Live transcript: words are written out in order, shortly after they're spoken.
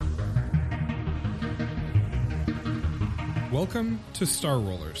Welcome to Star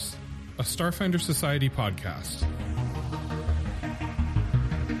Rollers, a Starfinder Society podcast.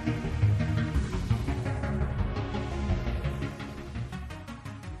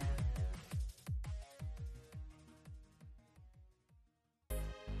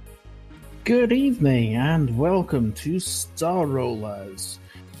 Good evening and welcome to Star Rollers.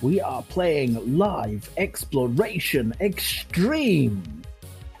 We are playing Live Exploration Extreme.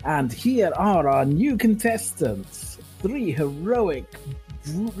 And here are our new contestants. 3 heroic,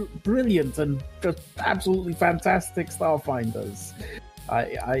 brilliant, and just absolutely fantastic Starfinders.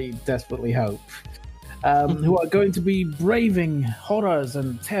 I desperately hope. Who are going to be braving horrors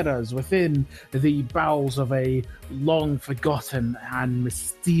and terrors within the bowels of a long-forgotten and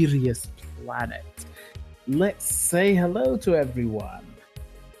mysterious planet. Let's say hello to everyone.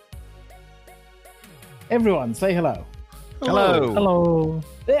 Everyone, say hello. Hello. Hello.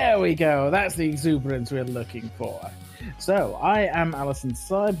 There we go. That's the exuberance we're looking for. So, I am Alison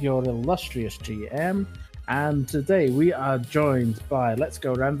Saib, your illustrious GM, and today we are joined by, let's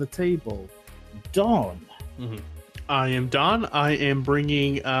go around the table, Don. Mm-hmm. I am Don. I am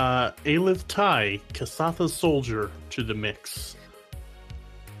bringing Alith Tai, Kasatha's soldier, to the mix.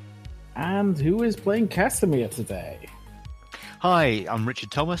 And who is playing Casimir today? Hi, I'm Richard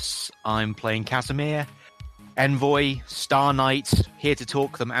Thomas. I'm playing Casimir, Envoy, Star Knight, here to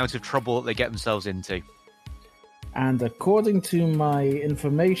talk them out of trouble that they get themselves into. And according to my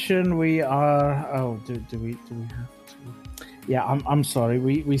information, we are... Oh, do we have to... Yeah, I'm sorry.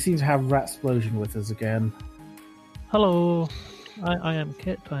 We seem to have Ratsplosion with us again. Hello, I am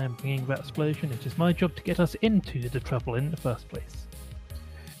Kit. I am bringing Ratsplosion. It is my job to get us into the trouble in the first place.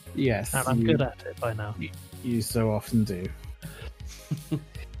 Yes. And I'm good at it by now. You so often do.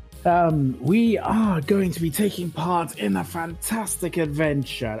 We are going to be taking part in a fantastic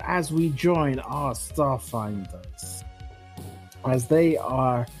adventure as we join our Starfinders as they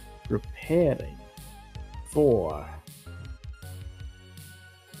are preparing for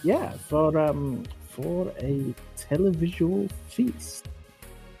a televisual feast.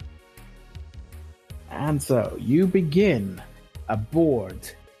 And so you begin aboard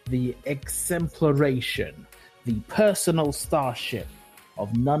the Exemplaration, the personal starship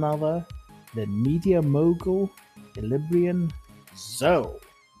of none other than media mogul Ilibrian Zoe.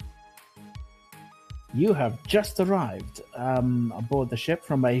 You have just arrived aboard the ship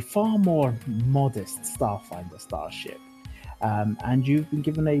from a far more modest Starfinder starship. And you've been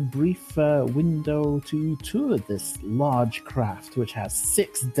given a brief window to tour this large craft, which has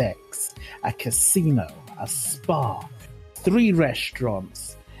 6 decks, a casino, a spa, 3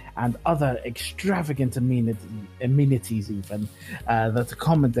 restaurants, and other extravagant amenities even that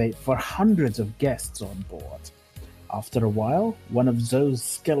accommodate for hundreds of guests on board. After a while, one of Zoe's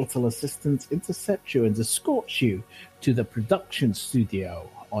skeletal assistants intercepts you and escorts you to the production studio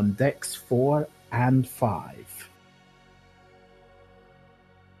on decks 4 and 5.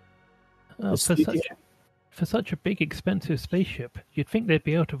 For such a big, expensive spaceship, you'd think they'd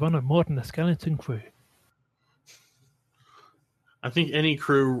be able to run more than a skeleton crew. I think any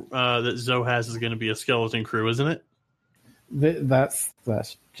crew that Zoe has is going to be a skeleton crew, isn't it? That's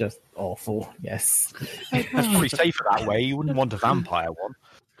just awful, yes. That's pretty safer that way. You wouldn't want a vampire one.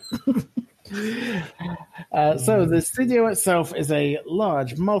 So the studio itself is a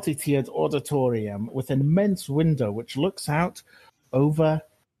large, multi-tiered auditorium with an immense window which looks out over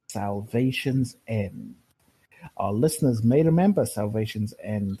Salvation's End. Our listeners may remember Salvation's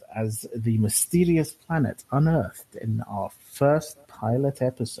End as the mysterious planet unearthed in our first pilot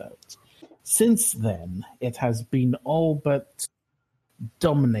episode. Since then, it has been all but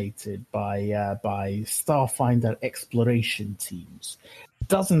dominated by Starfinder exploration teams.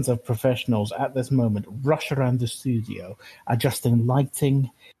 Dozens of professionals at this moment rush around the studio, adjusting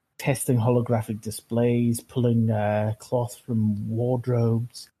lighting, testing holographic displays, pulling cloth from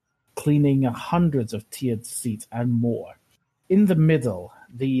wardrobes, cleaning hundreds of tiered seats, and more. In the middle,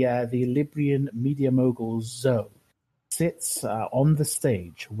 the Librian media mogul Zoe sits on the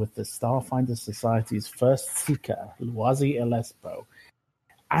stage with the Starfinder Society's first seeker, Luazi Elespo,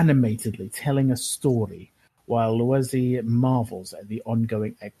 animatedly telling a story while Luazi marvels at the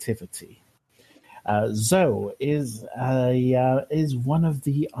ongoing activity. Zoe is one of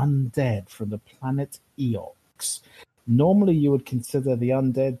the undead from the planet Eox. Normally, you would consider the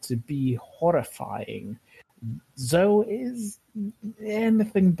undead to be horrifying. Zoe is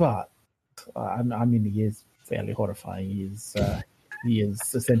anything but. I mean, he is fairly horrifying. He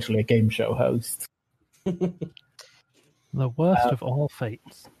is essentially a game show host. The worst of all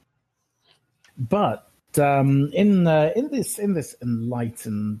fates. But in this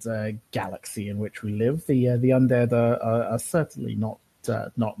enlightened galaxy in which we live, the undead are certainly not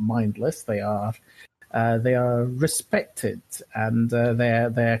mindless. They are respected, and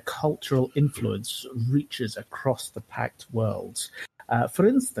their cultural influence reaches across the Pact worlds. For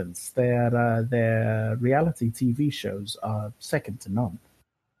instance, their reality TV shows are second to none,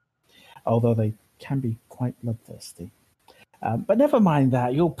 although they can be quite bloodthirsty. But never mind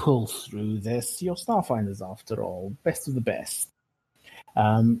that, you'll pull through this. You're Starfinders after all, best of the best.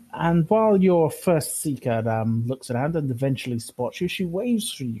 And while your first seeker looks around and eventually spots you, she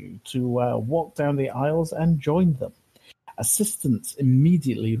waves for you to walk down the aisles and join them. Assistants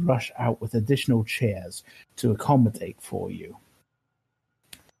immediately rush out with additional chairs to accommodate for you.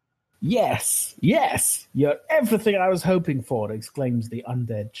 Yes, you're everything I was hoping for, exclaims the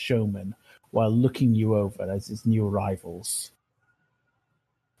undead showman while looking you over as his new arrivals.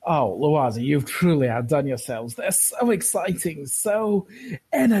 Oh, Luazi, you've truly outdone yourselves. They're so exciting, so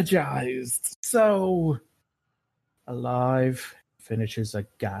energized, so alive, finishes a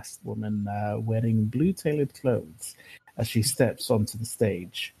gassed woman wearing blue-tailored clothes as she steps onto the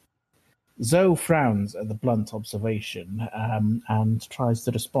stage. Zoe frowns at the blunt observation and tries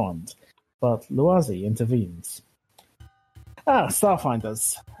to respond, but Luazi intervenes.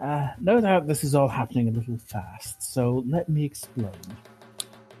 Starfinders. No doubt this is all happening a little fast, so let me explain.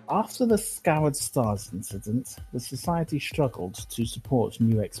 After the Scoured Stars incident, the Society struggled to support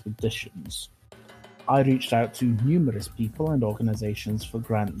new expeditions. I reached out to numerous people and organizations for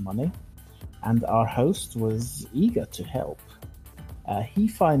grant money, and our host was eager to help. He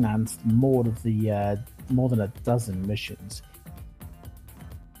financed more than a dozen missions,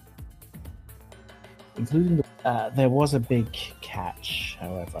 including there was a big catch,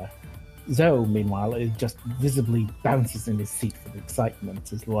 however. Zoe, meanwhile, just visibly bounces in his seat with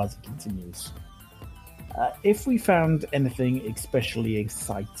excitement as Luazi continues. If we found anything especially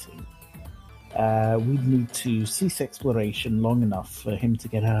exciting, we'd need to cease exploration long enough for him to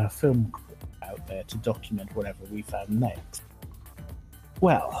get a film crew out there to document whatever we found next.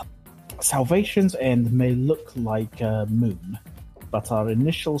 Well, Salvation's End may look like a moon, but our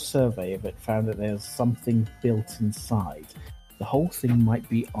initial survey of it found that there's something built inside. The whole thing might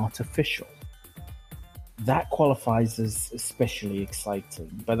be artificial. That qualifies as especially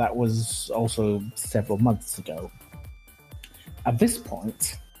exciting, but that was also several months ago. At this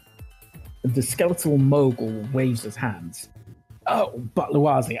point, the skeletal mogul waves his hands. Oh, but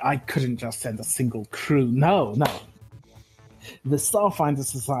Luazi, I couldn't just send a single crew. No. The Starfinder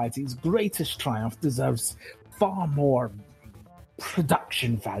Society's greatest triumph deserves far more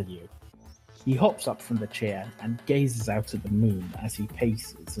production value. He hops up from the chair and gazes out at the moon as he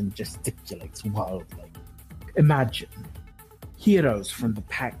paces and gesticulates wildly. Imagine heroes from the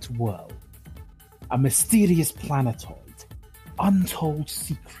Pact world, a mysterious planetoid, untold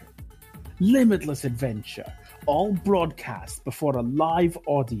secret, limitless adventure, all broadcast before a live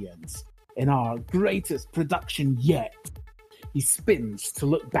audience in our greatest production yet. He spins to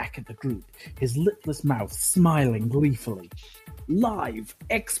look back at the group, his lipless mouth smiling gleefully. Live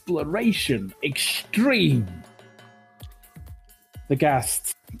exploration extreme. The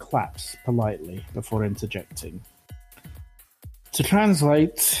guest claps politely before interjecting. To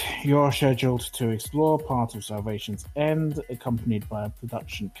translate, you're scheduled to explore part of Salvation's End, accompanied by a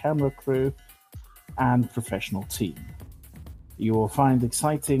production camera crew and professional team. You will find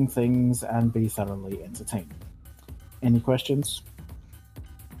exciting things and be thoroughly entertained. Any questions?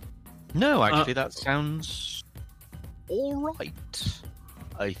 No, actually, that sounds all right,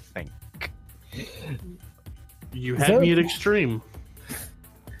 I think. You had me at extreme.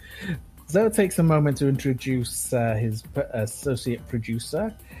 Zoe takes a moment to introduce his associate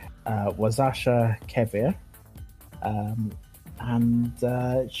producer, Wazasha Kevir,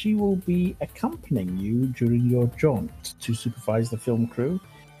 and she will be accompanying you during your jaunt to supervise the film crew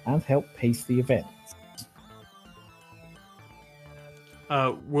and help pace the event.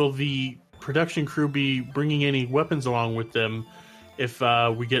 Will the production crew be bringing any weapons along with them if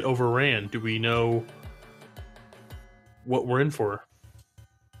we get overran? Do we know what we're in for?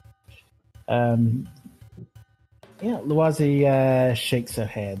 Luazi shakes her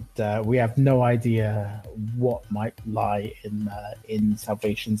head. We have no idea what might lie in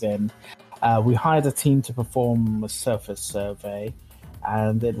Salvation's End. We hired a team to perform a surface survey,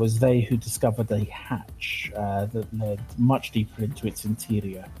 and it was they who discovered a hatch that led much deeper into its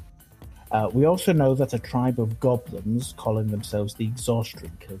interior. We also know that a tribe of goblins, calling themselves the Exhaust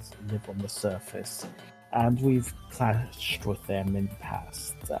Drinkers, live on the surface, and we've clashed with them in the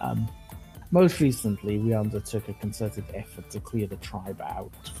past. Most recently, we undertook a concerted effort to clear the tribe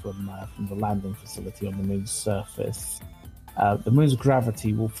out from the landing facility on the moon's surface. The moon's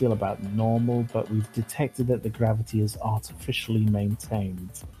gravity will feel about normal, but we've detected that the gravity is artificially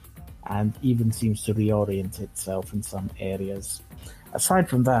maintained and even seems to reorient itself in some areas. Aside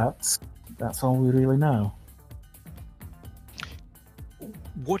from that, that's all we really know.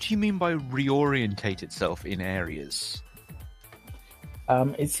 What do you mean by reorientate itself in areas?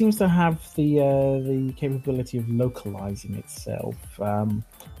 It seems to have the capability of localizing itself.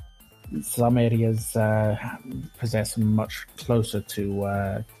 Some areas possess much closer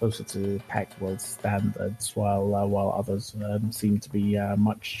to Pact World standards, while others seem to be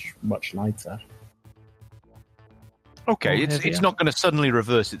much lighter. Okay, it's not going to suddenly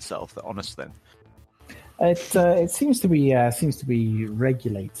reverse itself. Honest then. It seems to be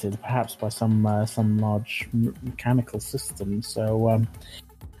regulated, perhaps by some large mechanical system. So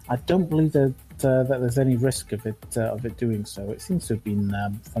I don't believe that there's any risk of it doing so. It seems to have been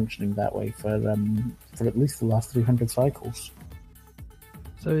functioning that way for at least the last 300 cycles.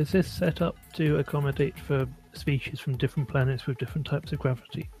 So is this set up to accommodate for species from different planets with different types of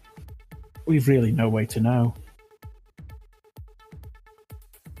gravity? We've really no way to know.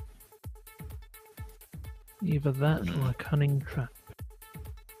 Either that or a cunning trap.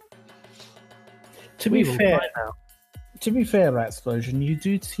 To be fair, Ratsplosion, you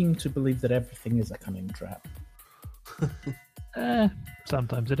do seem to believe that everything is a cunning trap.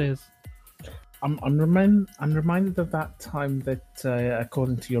 Sometimes it is. I'm reminded of that time that,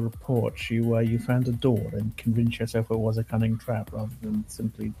 according to your report, you found a door and convinced yourself it was a cunning trap rather than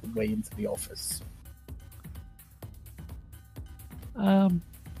simply the way into the office.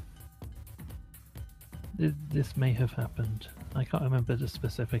 This may have happened. I can't remember the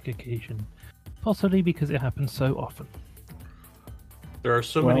specific occasion. Possibly because it happens so often. There are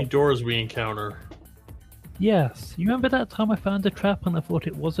so many doors we encounter. Yes. You remember that time I found a trap and I thought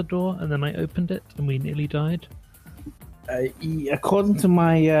it was a door, and then I opened it and we nearly died? According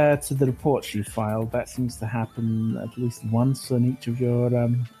to to the reports you filed, that seems to happen at least once on each of your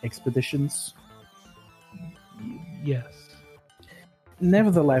expeditions. Yes.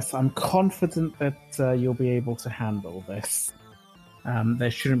 Nevertheless, I'm confident that you'll be able to handle this. There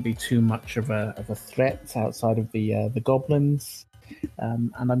shouldn't be too much of a threat outside of the goblins,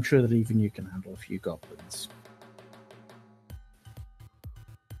 and I'm sure that even you can handle a few goblins.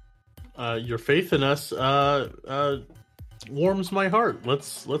 Your faith in us warms my heart.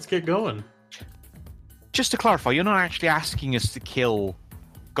 Let's get going. Just to clarify, you're not actually asking us to kill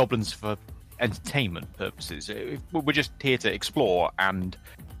goblins for entertainment purposes. We're just here to explore, and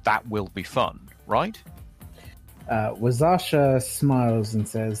that will be fun, right? Wazasha smiles and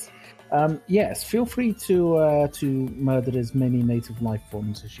says, "Yes, feel free to murder as many native life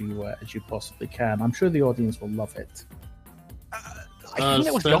forms as you possibly can. I'm sure the audience will love it." I think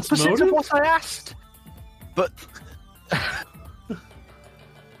it was the opposite of what I asked, but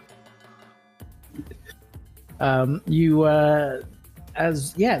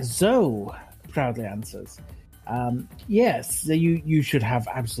Zoe proudly answers. Yes, you should have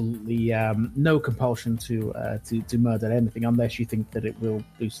absolutely no compulsion to murder anything unless you think that it will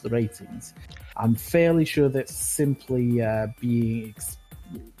boost the ratings. I'm fairly sure that simply being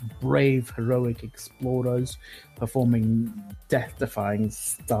brave, heroic explorers performing death-defying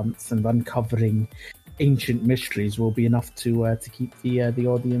stunts and uncovering ancient mysteries will be enough to keep the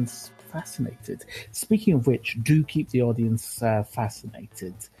audience fascinated. Speaking of which, do keep the audience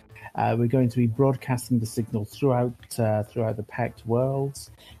fascinated. We're going to be broadcasting the signal throughout the Pact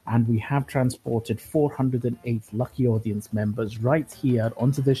worlds, and we have transported 408 lucky audience members right here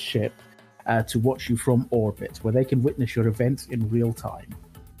onto this ship to watch you from orbit, where they can witness your events in real time.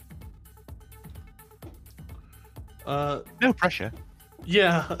 no pressure.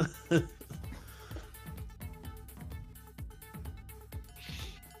 Yeah.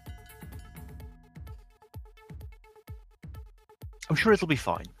 I'm sure it'll be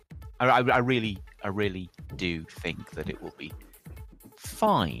fine. I really do think that it will be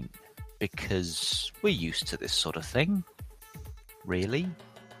fine because we're used to this sort of thing. Really,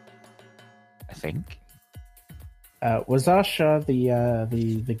 I think. Wazasha,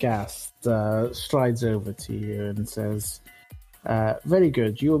 the guest, strides over to you and says, "Very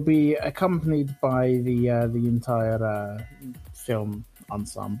good. You will be accompanied by the entire film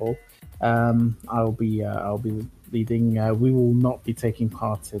ensemble. I'll be leading. We will not be taking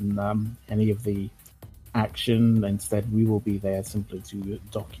part in any of the action. Instead, we will be there simply to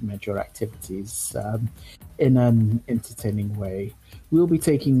document your activities in an entertaining way. We'll be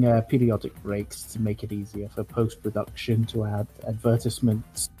taking periodic breaks to make it easier for post-production to add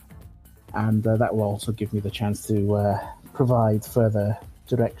advertisements and that will also give me the chance to provide further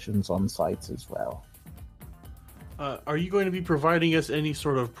directions on site as well. Are you going to be providing us any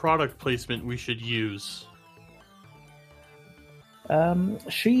sort of product placement we should use?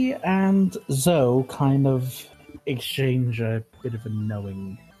 She and Zoe kind of exchange a bit of a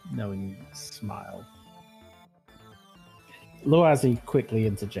knowing smile. Loazi quickly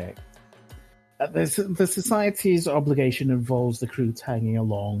interjects. The Society's obligation involves the crew tagging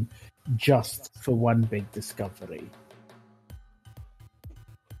along just for one big discovery.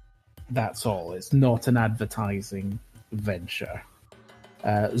 That's all. It's not an advertising venture.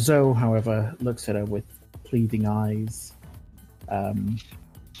 Zoe, however, looks at her with pleading eyes, and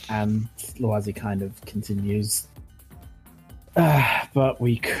Loazi kind of continues. But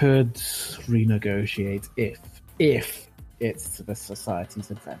we could renegotiate if it's to the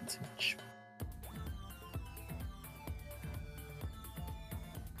Society's advantage.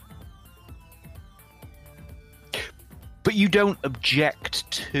 But you don't object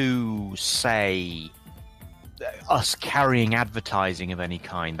to, say, us carrying advertising of any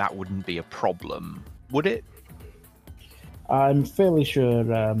kind? That wouldn't be a problem, would it? I'm fairly sure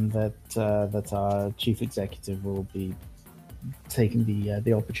that our chief executive will be taking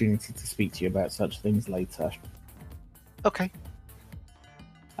the opportunity to speak to you about such things later. Okay.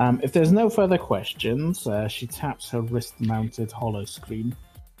 If there's no further questions, she taps her wrist-mounted hollow screen.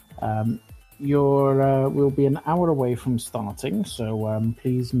 We'll be an hour away from starting, so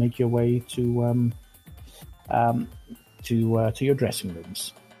please make your way to your dressing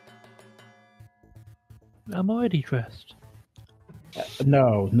rooms. I'm already dressed.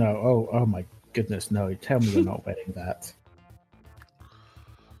 No. Oh my goodness, no! Tell me you're not wearing that.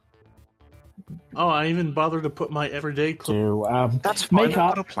 Oh, I even bothered to put my everyday clothes. That's fine. Make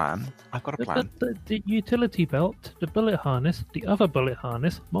I've got a plan. The utility belt, the bullet harness, the other bullet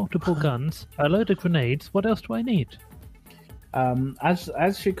harness, multiple guns, a load of grenades. What else do I need?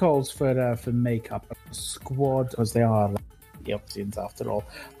 As she calls for makeup, a squad, because they are the Optians after all,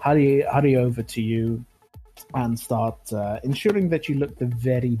 hurry over to you and start ensuring that you look the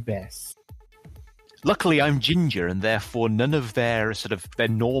very best. Luckily, I'm ginger, and therefore none of their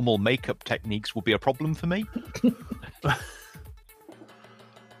normal makeup techniques will be a problem for me.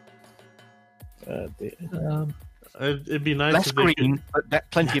 It'd be nice. Less if they green,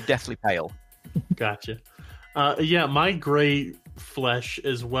 but plenty of deathly pale. Gotcha. Yeah, my gray flesh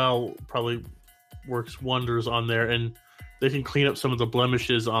as well probably works wonders on there, and they can clean up some of the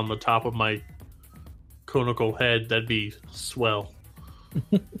blemishes on the top of my conical head. That'd be swell.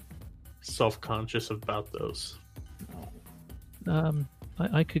 Self-conscious about those.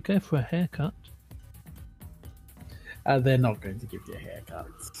 I could go for a haircut. They're not going to give you a haircut.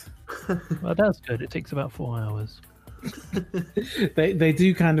 Well, that's good. It takes about 4 hours. They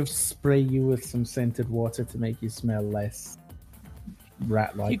do kind of spray you with some scented water to make you smell less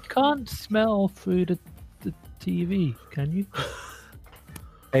rat-like. You can't smell through the TV, can you?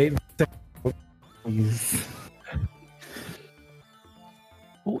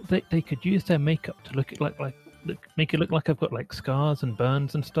 Oh, they could use their makeup to make it look like I've got like scars and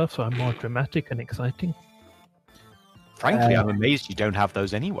burns and stuff, so I'm more dramatic and exciting. Frankly, I'm amazed you don't have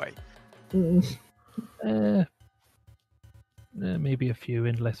those anyway. Maybe a few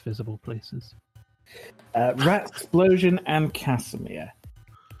in less visible places. Rat Explosion and Casimir.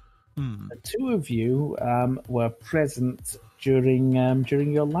 The two of you were present during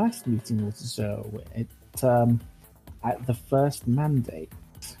your last meeting with Zoe at the first mandate.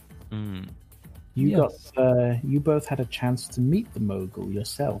 You both had a chance to meet the mogul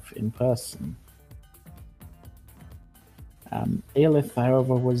yourself in person. Aelith,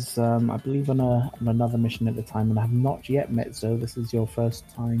 however, was I believe on another mission at the time, and I have not yet met Zoe. This is your first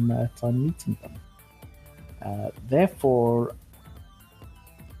time meeting them. Therefore,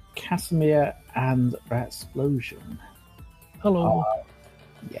 Casimir and Rat Explosion. Hello.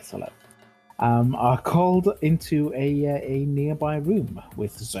 Yes, hello. Are called into a nearby room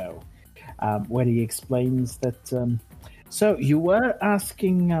with Zoe, where he explains that. So you were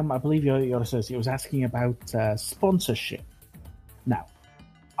asking, I believe your associate was asking about sponsorship. Now,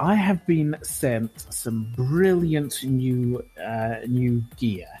 I have been sent some brilliant new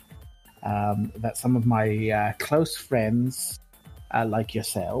gear that some of my close friends, like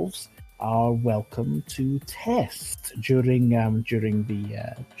yourselves, are welcome to test during the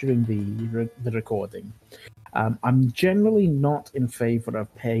recording. I'm generally not in favor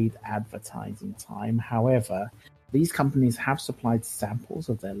of paid advertising time. However, these companies have supplied samples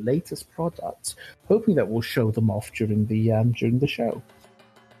of their latest products, hoping that we'll show them off during the show.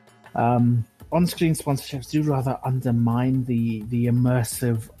 on-screen sponsorships do rather undermine the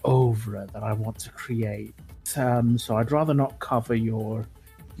immersive aura that I want to create. So I'd rather not cover your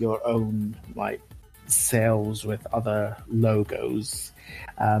own like sales with other logos.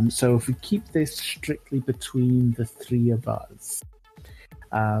 So if we keep this strictly between the three of us,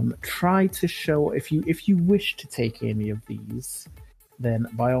 try to show if you wish to take any of these, then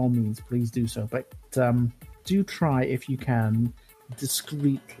by all means please do so. But do try if you can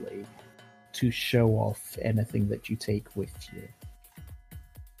discreetly to show off anything that you take with you.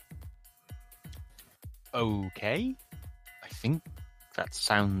 Okay. I think that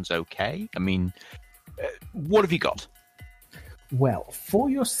sounds okay. I mean, what have you got? Well, for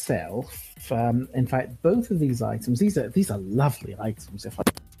yourself, in fact, both of these items, these are lovely items.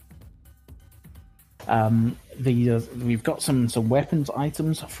 We've got some weapons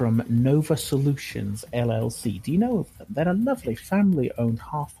items from Nova Solutions LLC. Do you know of them? They're a lovely family-owned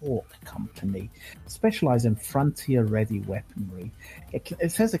half-orc company, specialized in frontier-ready weaponry.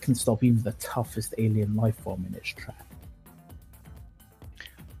 It says it can stop even the toughest alien life form in its track.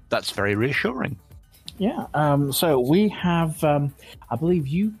 That's very reassuring. Yeah, so we have, I believe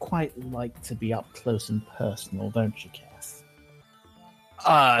you quite like to be up close and personal, don't you, Cass?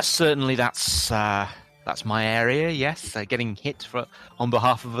 Certainly that's my area, yes. Getting hit on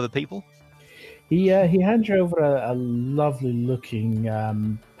behalf of other people. He hands you over a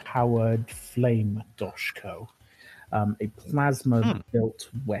lovely-looking powered flame Doshko, a plasma-built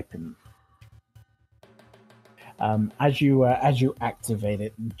weapon. As you activate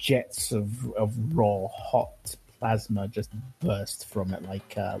it, jets of raw hot plasma just burst from it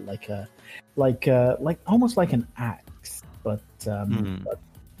like almost like an axe, but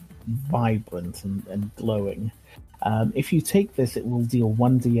vibrant and glowing. If you take this, it will deal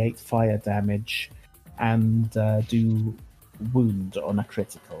 1d8 fire damage and do wound on a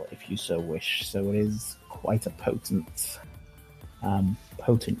critical if you so wish. So it is quite a potent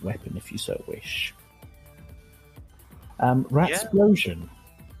weapon if you so wish. Ratsplosion.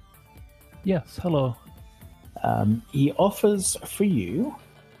 Yes, hello. He offers for you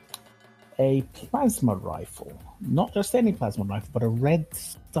a plasma rifle. Not just any plasma rifle, but a Red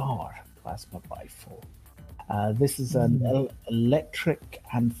Star plasma rifle. This is an electric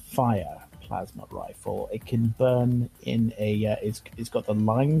and fire plasma rifle. It can burn in a... it's got the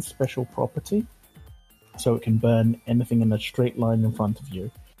line special property, so it can burn anything in a straight line in front of you.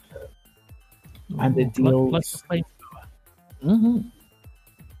 And it deals... like a flamethrower.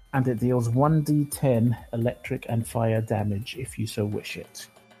 And it deals 1d10 electric and fire damage if you so wish it.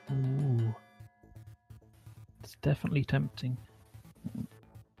 Ooh. It's definitely tempting.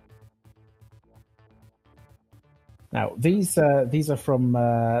 Now these are from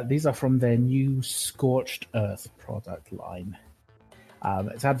their new Scorched Earth product line.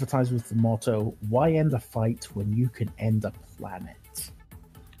 It's advertised with the motto, "Why end a fight when you can end a planet?"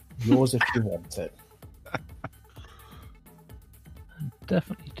 Yours if you want it. I'm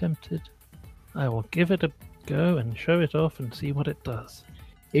definitely tempted. I will give it a go and show it off and see what it does.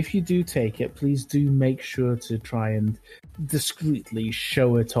 If you do take it, please do make sure to try and discreetly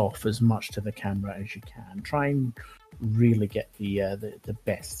show it off as much to the camera as you can. Try and really get the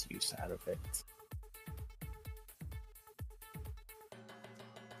best use out of it.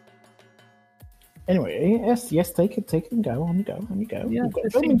 Anyway, yes, take it and go. On you go. Yeah, You've got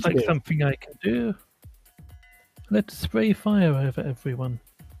it filming seems to like do. something I can do. Let's spray fire over everyone.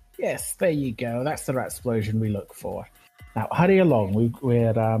 Yes, there you go. That's the Ratsplosion we look for. Now, hurry along.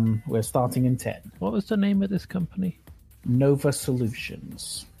 We're starting in 10. What was the name of this company? Nova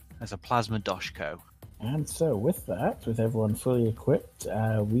Solutions. There's a plasma Doshko. And so, with that, with everyone fully equipped,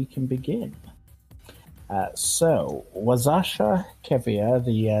 we can begin. So, Wazasha Kevia,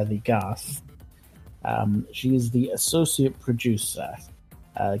 the Ghasts, she is the associate producer.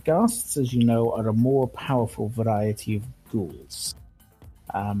 Ghasts, as you know, are a more powerful variety of ghouls.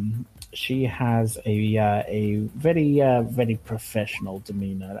 She has a very professional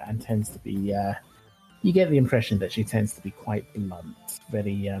demeanor and tends to be. You get the impression that she tends to be quite blunt,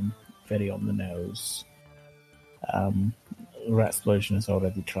 very on the nose. Ratsplosion is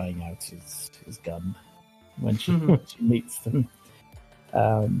already trying out his gun when she meets them.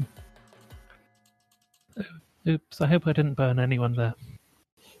 Oops, I hope I didn't burn anyone there.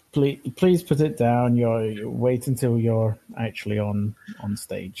 Please put it down. You wait until you're actually on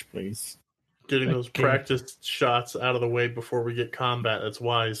stage, please. Getting those Okay. practice shots out of the way before we get combat, that's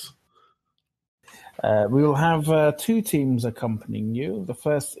wise. We will have 2 teams accompanying you. The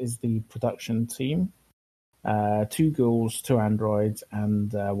first is the production team. 2 ghouls, 2 androids,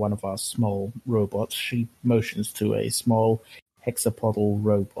 and one of our small robots. She motions to a small hexapodal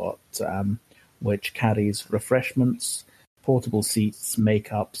robot. which carries refreshments, portable seats,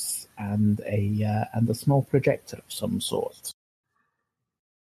 makeups, and a small projector of some sort.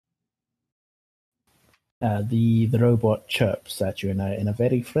 The robot chirps at you in a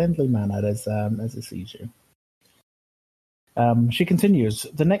very friendly manner as it sees you. She continues.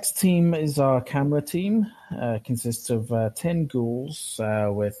 The next team is our camera team. Consists of 10 ghouls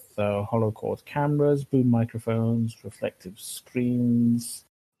with holocord cameras, boom microphones, reflective screens,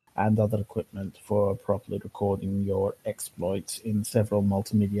 and other equipment for properly recording your exploits in several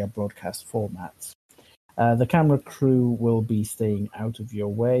multimedia broadcast formats. The camera crew will be staying out of your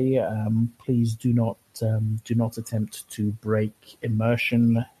way. Please do not attempt to break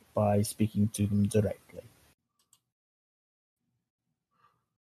immersion by speaking to them directly.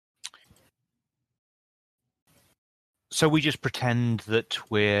 So we just pretend that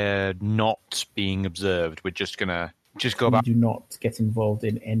we're not being observed. We're just gonna go We about. do not get involved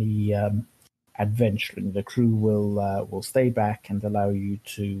in any adventuring. The crew will stay back and allow you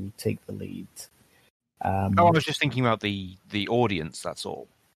to take the lead. I was just thinking about the audience. That's all.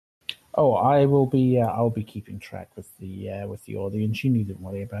 Oh, I'll be keeping track with the audience. You needn't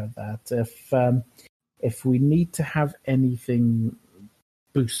worry about that. If we need to have anything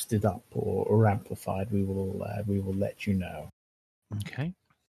boosted up or amplified, we will let you know. Okay.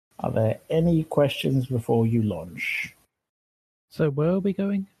 Are there any questions before you launch? So where are we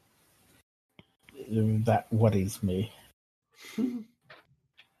going? That worries me.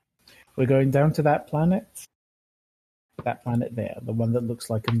 We're going down to that planet. That planet there, the one that looks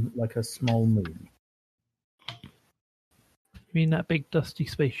like a small moon. You mean that big dusty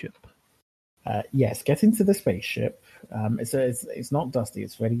spaceship? Yes, get into the spaceship. It's not dusty.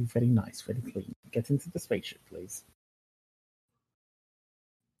 It's very, very nice, very clean. Get into the spaceship, please.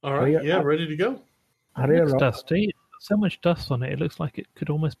 All right, yeah, ready to go. It looks dusty. So much dust on it. It looks like it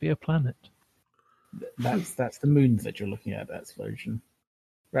could almost be a planet. That's the moon that you're looking at. Explosion.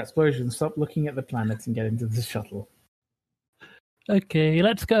 Explosion. Stop looking at the planet and get into the shuttle. Okay,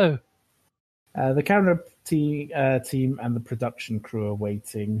 let's go. The camera team and the production crew are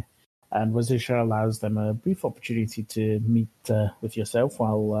waiting, and Wazisha allows them a brief opportunity to meet with yourself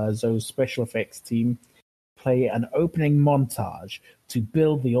while Zoe's special effects team play an opening montage to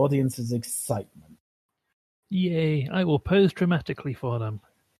build the audience's excitement. Yay, I will pose dramatically for them.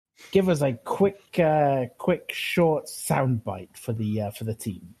 Give us a quick, short soundbite for the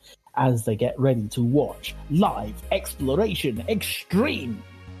team as they get ready to watch Live Exploration Extreme.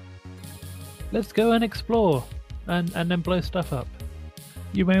 Let's go and explore, and then blow stuff up.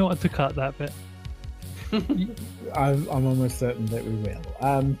 You may want to cut that bit. I'm almost certain that we will.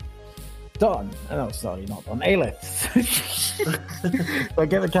 Don. No, sorry, not Don. Aelith. I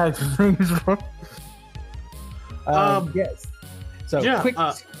get the character names wrong. Yes. So yeah,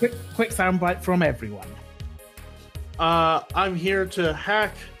 quick soundbite from everyone. I'm here to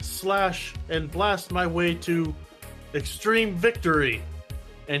hack, slash, and blast my way to extreme victory.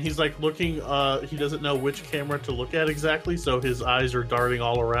 And he's like looking, he doesn't know which camera to look at exactly, so his eyes are darting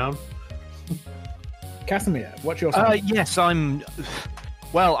all around. Casimir, what's your sound? Yes, I'm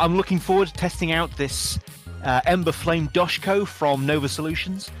looking forward to testing out this Ember Flame Doshko from Nova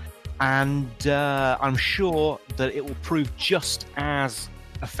Solutions, and I'm sure that it will prove just as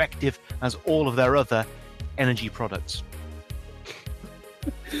effective as all of their other energy products.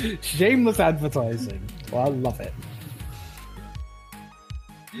 Shameless advertising. Well, I love it.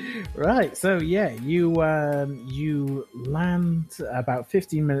 Right, so yeah, you land about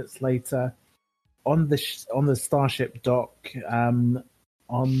 15 minutes later on the starship dock on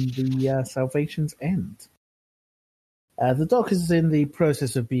the Salvation's End. The dock is in the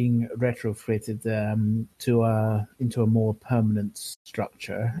process of being retrofitted into a more permanent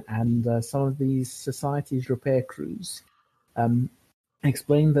structure, and some of these society's repair crews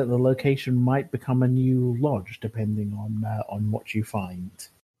explain that the location might become a new lodge, depending on what you find.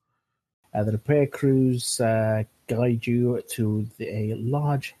 The repair crews guide you to a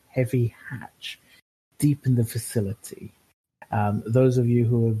large, heavy hatch deep in the facility. Those of you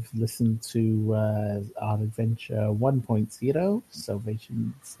who have listened to our adventure 1.0,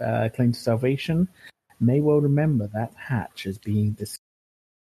 Salvation's Claim to Salvation, may well remember that hatch as being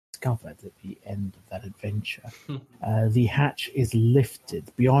discovered at the end of that adventure. The hatch is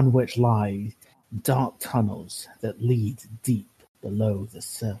lifted, beyond which lie dark tunnels that lead deep below the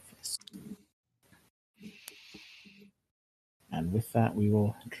surface. And with that, we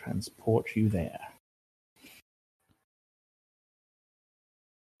will transport you there.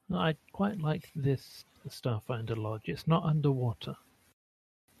 I quite like this Starfinder Lodge. It's not underwater.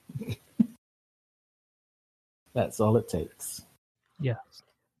 That's all it takes. Yes.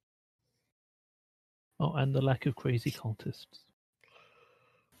 Oh, and the lack of crazy cultists.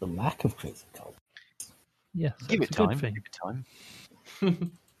 The lack of crazy cult. Yes, Give that's it a good time. thing. Give it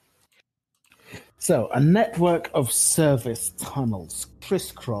time. So, a network of service tunnels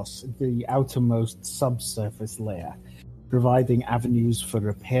crisscross the outermost subsurface layer, providing avenues for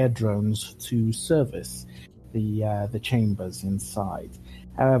repair drones to service the chambers inside.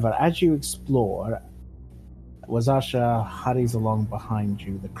 However, as you explore, Wazasha hurries along behind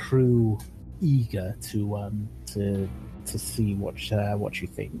you, the crew eager to see what you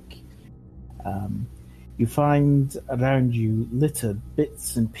think. You find around you littered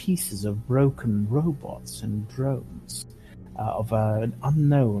bits and pieces of broken robots and drones of an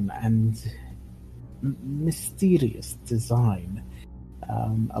unknown and mysterious design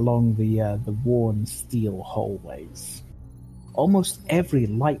along the worn steel hallways. Almost every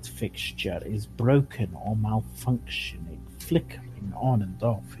light fixture is broken or malfunctioning, flickering on and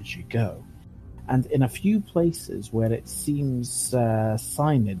off as you go. And in a few places where it seems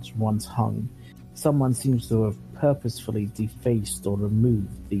signage once hung, someone seems to have purposefully defaced or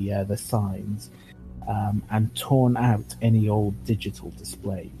removed the signs and torn out any old digital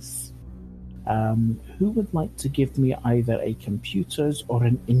displays. Who would like to give me either a computers or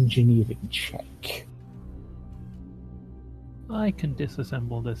an engineering check? I can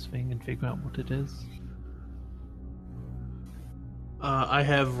disassemble this thing and figure out what it is. I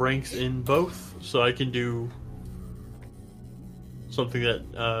have ranks in both, so I can do something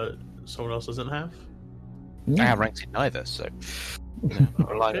that someone else doesn't have. I have ranks in neither, so I'm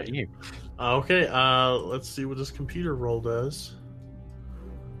relying on you. Okay, let's see what this computer roll does.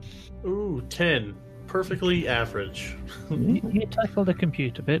 Ooh, 10. Perfectly average. You tackle the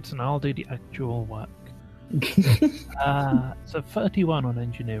computer bits and I'll do the actual work. So 31 on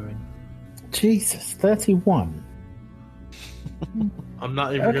engineering. Jesus, 31. I'm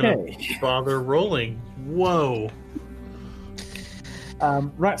not even gonna bother rolling. Whoa.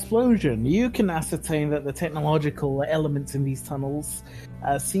 Ratsplosion, you can ascertain that the technological elements in these tunnels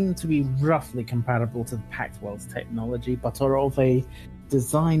seem to be roughly comparable to the Pact World's technology, but are of a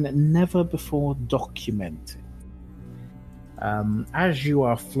design never before documented. As you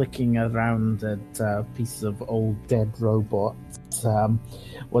are flicking around at pieces of old dead robots,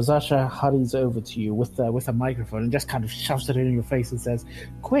 Wazasha hurries over to you with a microphone and just kind of shoves it in your face and says,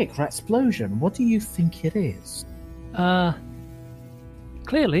 "Quick, Ratsplosion, what do you think it is?"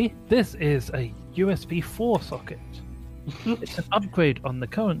 Clearly, this is a USB 4 socket. It's an upgrade on the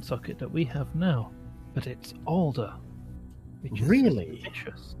current socket that we have now, but it's older. Which is Really?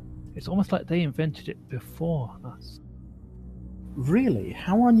 suspicious. It's almost like they invented it before us. Really?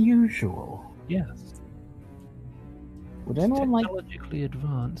 How unusual. Yes. Would anyone like... Technologically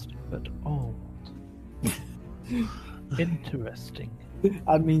advanced, but old. Interesting.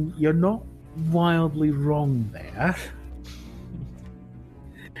 I mean, you're not wildly wrong there.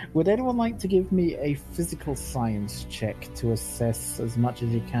 Would anyone like to give me a physical science check to assess as much as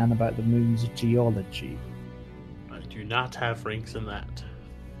you can about the moon's geology? I do not have ranks in that.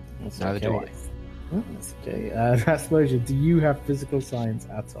 That's Neither do I. Oh, that's okay. Ratsplosion, do you have physical science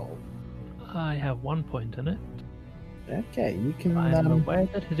at all? I have 1 point in it. Okay, you can... I am aware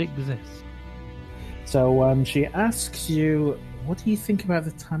that it exists. So she asks you, what do you think about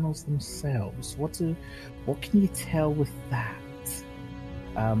the tunnels themselves? What can you tell with that?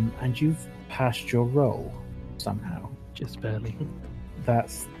 And you've passed your roll somehow. Just barely.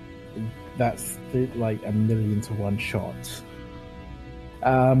 That's like a 1,000,000 to 1 shot.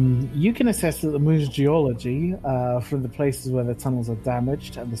 You can assess that the moon's geology, from the places where the tunnels are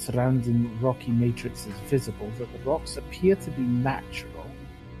damaged and the surrounding rocky matrix is visible, that the rocks appear to be natural,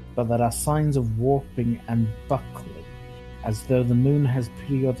 but there are signs of warping and buckling, as though the moon has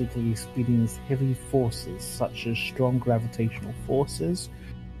periodically experienced heavy forces such as strong gravitational forces,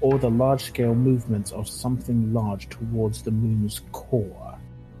 or the large-scale movements of something large towards the moon's core.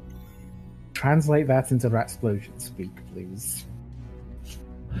 Translate that into Ratsplosion speak, please.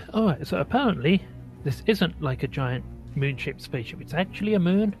 Alright, so apparently this isn't like a giant moon-shaped spaceship. It's actually a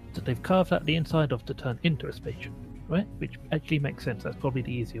moon that they've carved out the inside of to turn into a spaceship, right? Which actually makes sense. That's probably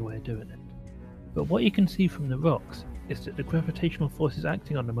the easier way of doing it. But what you can see from the rocks is that the gravitational forces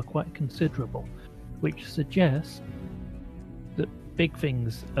acting on them are quite considerable, which suggests that big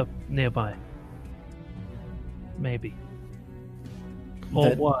things are nearby. Maybe. Or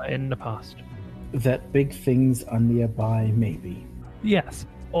That- were in the past. That big things are nearby, maybe. Yes.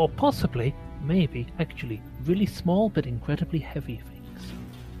 Or possibly, maybe, actually, really small but incredibly heavy things.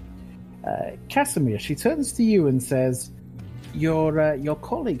 Casimir, she turns to you and says, your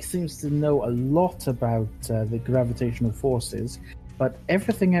colleague seems to know a lot about the gravitational forces, but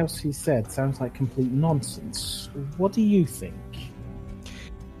everything else he said sounds like complete nonsense. What do you think?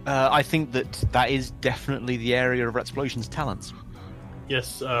 I think that is definitely the area of Ratsplosion's talents.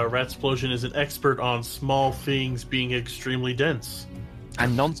 Yes, Ratsplosion is an expert on small things being extremely dense.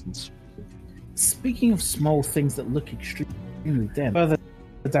 And nonsense. Speaking of small things that look extremely dense, further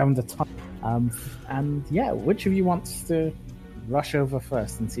down the tunnel, and yeah, which of you wants to rush over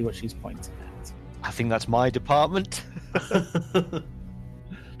first and see what she's pointing at? I think that's my department.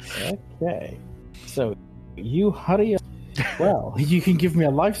 Okay, so you hurry up. Well, you can give me a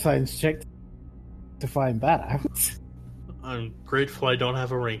life science check to find that out. I'm grateful I don't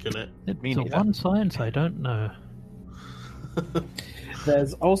have a rank in it. It's Me the neither. one science I don't know.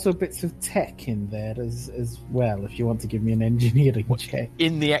 There's also bits of tech in there as well, if you want to give me an engineering check.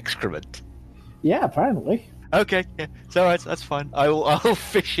 In the excrement. Yeah, apparently. Okay, yeah, so that's fine. I'll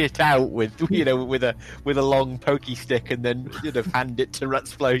fish it out with with a long pokey stick and then hand it to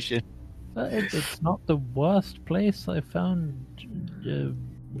Ratsplosion. It's not the worst place I found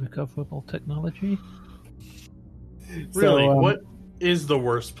recoverable technology. Really, So, what is the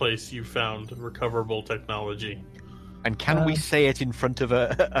worst place you found recoverable technology? And can we say it in front of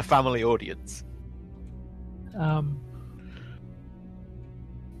a family audience?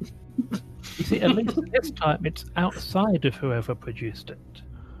 You see, at least this time it's outside of whoever produced it.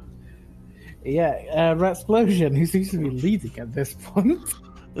 Yeah, Ratsplosion, who seems to be leading at this point,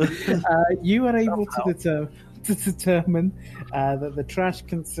 you are able to determine that the trash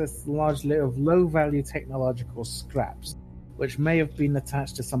consists largely of low-value technological scraps, which may have been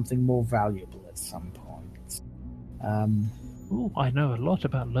attached to something more valuable at some point. Ooh, I know a lot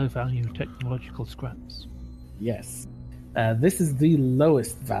about low-value technological scraps. Yes. This is the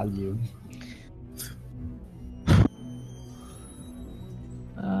lowest value.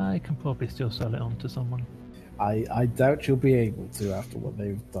 I can probably still sell it on to someone. I doubt you'll be able to after what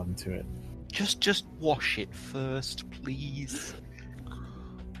they've done to it. Just wash it first, please.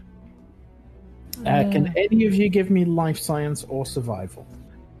 Can any of you give me life science or survival?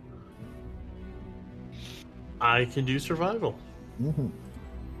 I can do survival. Mm-hmm.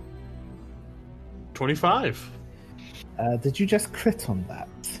 25. Did you just crit on that?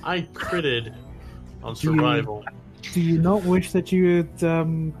 I critted on Do you- survival. Do you not wish that you had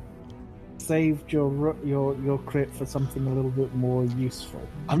saved your crit for something a little bit more useful?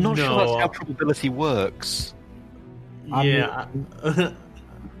 I'm not sure No. that's how probability works. Yeah,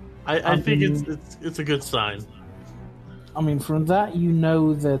 I think it's a good sign. I mean, from that you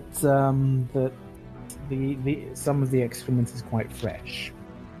know that that the some of the excrement is quite fresh,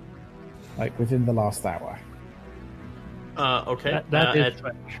 like within the last hour. Okay. That is at-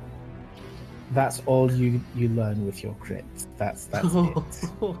 fresh. That's all you learn with your crit. That's it.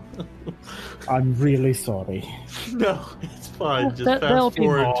 I'm really sorry. No, it's fine. Just There'll fast be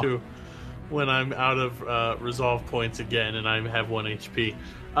forward more. to when I'm out of resolve points again and I have 1 HP.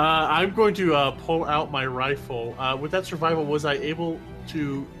 I'm going to pull out my rifle. With that survival, was I able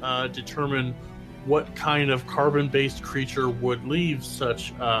to determine what kind of carbon-based creature would leave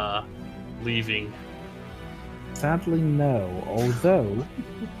such leaving? Sadly, no. Although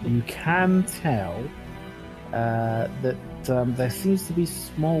you can tell that there seems to be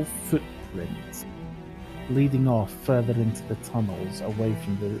small footprints leading off further into the tunnels, away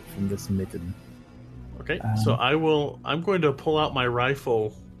from this midden. Okay, so I'm going to pull out my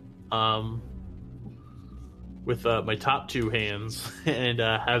rifle, with my top 2 hands, and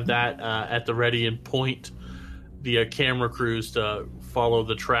have that at the ready and point the camera crews to follow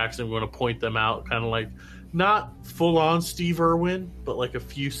the tracks. I'm going to point them out, kind of like not full on Steve Irwin, but like a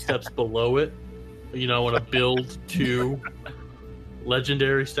few steps below it. You know, in a build to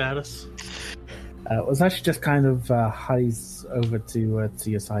legendary status. It was actually just kind of hurries over to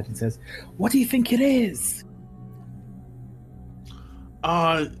your side and says, "What do you think it is?"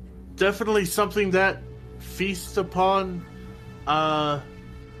 Definitely something that feasts upon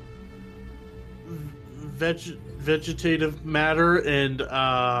vegetative matter and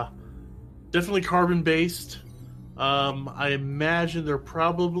definitely carbon based. I imagine they're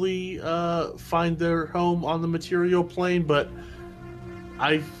probably find their home on the material plane, but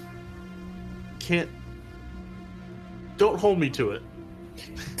I can't. Don't hold me to it.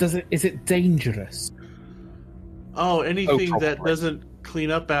 Is it dangerous? Oh, anything that probably. doesn't clean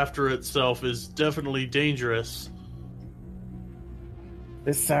up after itself is definitely dangerous.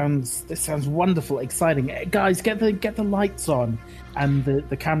 This sounds wonderful, exciting. Guys, get the lights on, and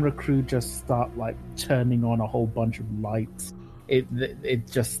the camera crew just start like turning on a whole bunch of lights. It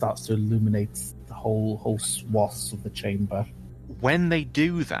just starts to illuminate the whole swaths of the chamber. When they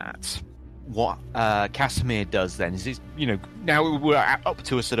do that, what Casimir does then is, now we're up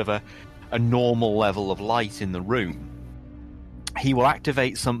to a sort of a normal level of light in the room. He will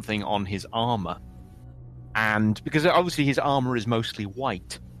activate something on his armor, and because obviously his armor is mostly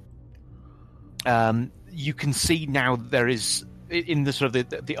white, you can see now there is in the sort of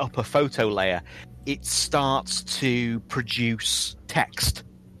the upper photo layer, it starts to produce text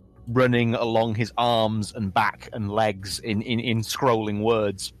running along his arms and back and legs in scrolling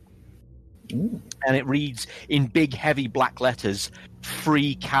words. Ooh. And it reads in big heavy black letters,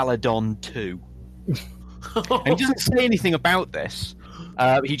 "Free Caledon 2." And he doesn't say anything about this.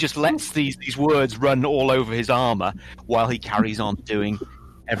 He just lets these words run all over his armor while he carries on doing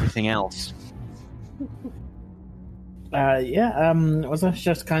everything else. Was I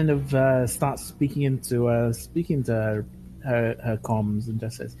just kind of starts speaking into her comms and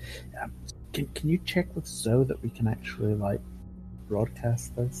just says, "Can you check with Zoe that we can actually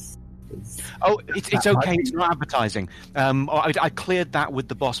broadcast this?" Oh, it's okay. It's not advertising. I cleared that with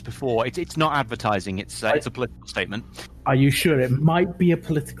the boss before. It's not advertising. It's a political statement. Are you sure it might be a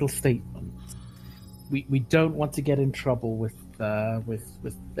political statement? We don't want to get in trouble with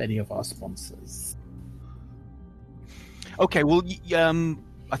any of our sponsors. Okay, well,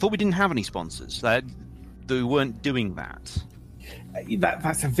 I thought we didn't have any sponsors. They weren't doing that.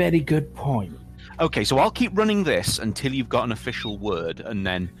 That's a very good point. Okay, so I'll keep running this until you've got an official word, and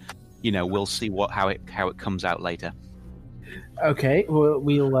then we'll see how it comes out later. Okay, we'll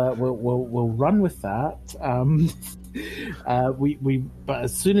run with that. But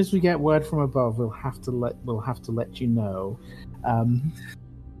as soon as we get word from above, we'll have to let you know.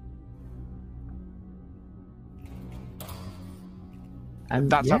 And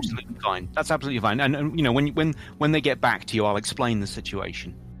that's absolutely fine. That's absolutely fine. And when they get back to you, I'll explain the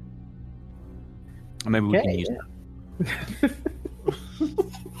situation. And maybe we can use that.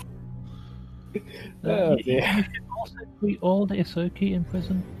 Oh, dear. You should also treat all the Isoki in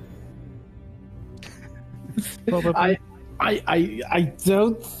prison. Probably. I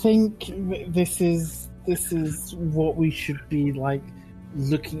don't think this is what we should be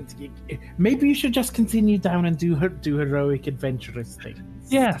looking to. Maybe you should just continue down and do heroic adventurous things.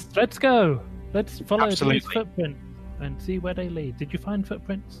 Yes, let's go. Let's follow Absolutely. these footprints and see where they lead. Did you find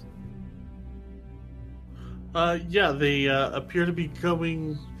footprints? They appear to be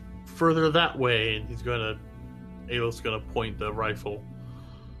going further that way, and Aelith's gonna point the rifle.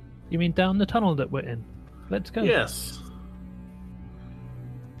 You mean down the tunnel that we're in? Let's go. Yes.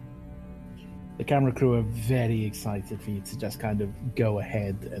 The camera crew are very excited for you to just kind of go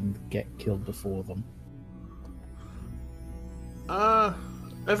ahead and get killed before them.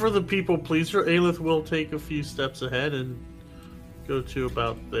 Ever the people pleaser, Aelith will take a few steps ahead and go to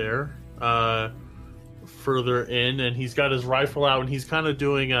about there. Further in, and he's got his rifle out, and he's kind of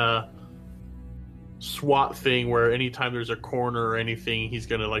doing a SWAT thing where anytime there's a corner or anything, he's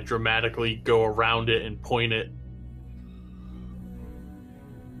gonna dramatically go around it and point it.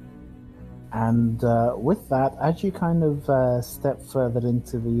 And with that, as you kind of step further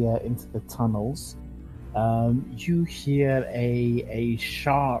into the tunnels, you hear a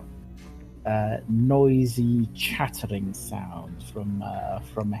sharp, noisy chattering sound from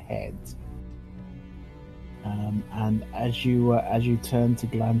ahead. And as you turn to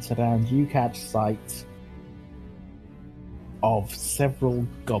glance around, you catch sight of several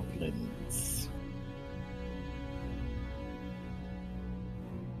goblins.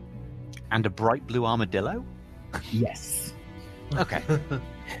 And a bright blue armadillo? Yes. Okay.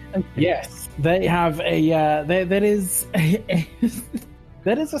 Yes, they have there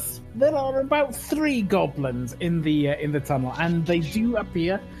are about 3 goblins in the tunnel, and they do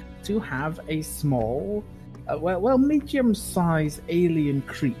appear to have a small, medium-sized alien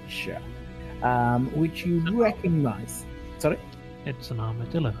creature, which you recognize. Sorry? It's an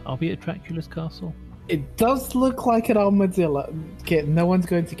armadillo. Are we at Dracula's castle? It does look like an armadillo. Okay, no one's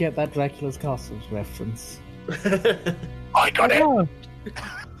going to get that Dracula's Castles reference. I got it! Oh,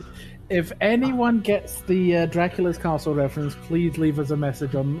 If anyone gets the Dracula's Castle reference, please leave us a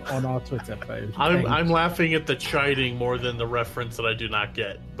message on our Twitter page. I'm laughing at the chiding more than the reference that I do not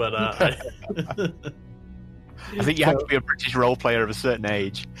get. But I think you have to be a British role player of a certain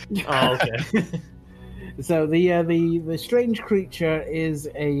age. Oh, okay. So the strange creature is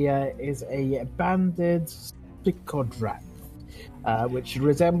a banded spicodrath, which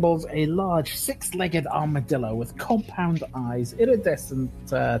resembles a large 6-legged armadillo with compound eyes, iridescent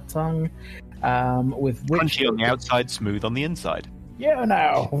tongue, with which Crunchy on the outside, smooth on the inside. Yeah,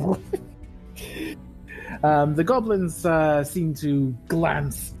 no. The goblins seem to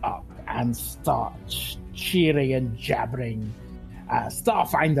glance up and start cheering and jabbering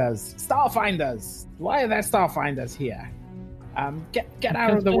Starfinders! Why are there Starfinders here? Get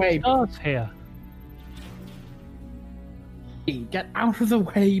out of the way! Stars here. Get out of the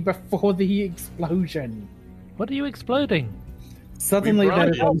way before the explosion! What are you exploding? Suddenly, We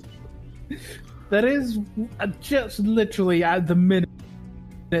brought there is just literally at the minute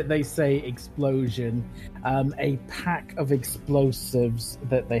that they say explosion, a pack of explosives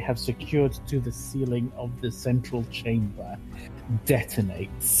that they have secured to the ceiling of the central chamber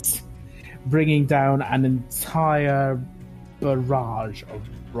detonates, bringing down an entire barrage of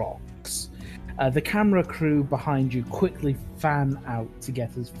rocks. The camera crew behind you quickly fan out to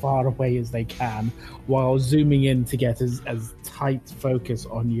get as far away as they can, while zooming in to get as tight focus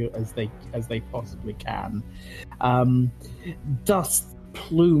on you as they possibly can. Dust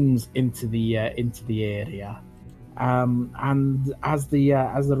plumes into the area, and as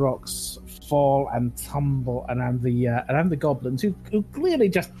the rocks fall and tumble around the goblins who clearly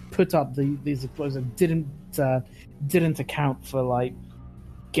just put up these explosives, didn't account for like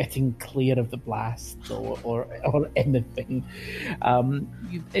getting clear of the blast or anything.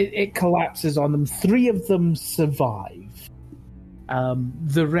 It collapses on them. 3 of them survive.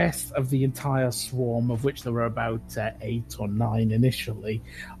 The rest of the entire swarm, of which there were about 8 or 9 initially,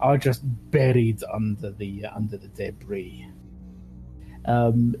 are just buried under the debris.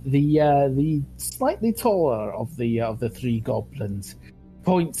 The slightly taller of the 3 goblins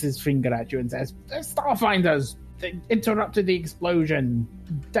points his finger at you and says, "Starfinders! They interrupted the explosion,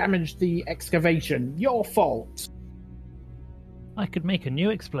 damaged the excavation. Your fault." I could make a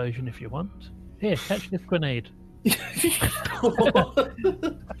new explosion if you want. Here, catch this grenade.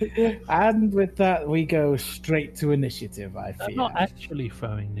 And with that, we go straight to initiative. I fear. I'm not actually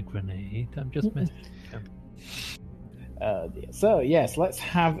throwing the grenade. I'm just messing with him. So yes, let's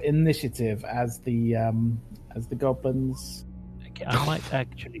have initiative as the goblins. Okay, I might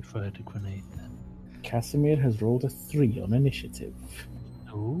actually throw the grenade then. Casimir has rolled a 3 on initiative.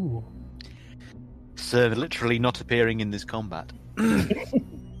 Ooh. So literally not appearing in this combat.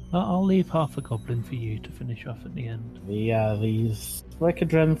 I'll leave half a goblin for you to finish off at the end. The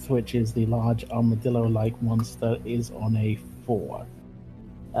Sprecadrenth, which is the large armadillo-like monster, is on a 4.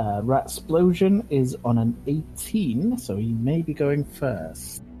 Ratsplosion is on an 18, so he may be going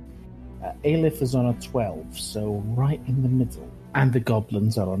first. Aelith is on a 12, so right in the middle. And the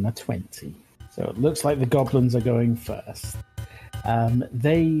goblins are on a 20. So it looks like the goblins are going first.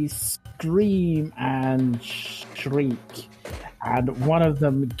 They scream and shriek, and one of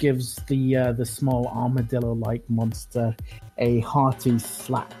them gives the small armadillo-like monster a hearty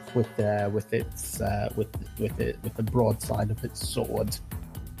slap with the broadside of its sword.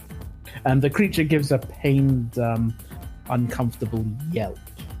 And the creature gives a pained, uncomfortable yelp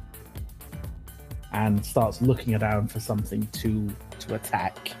and starts looking around for something to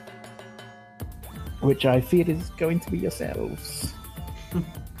attack, which I fear is going to be yourselves.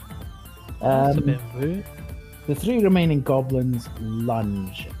 That's a bit rude. The 3 remaining goblins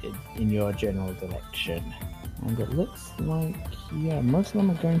lunge in your general direction. And it looks like, most of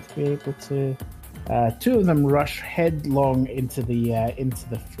them are going to be able to... 2 of them rush headlong into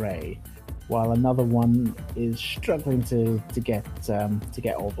the fray, while another one is struggling to get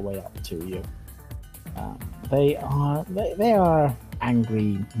all the way up to you. They are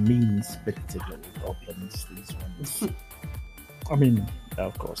angry, mean-spirited little goblins, these ones. I mean,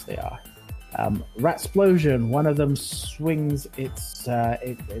 of course they are. Ratsplosion, one of them swings its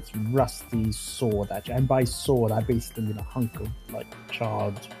rusty sword at you. And by sword, I basically mean a hunk of like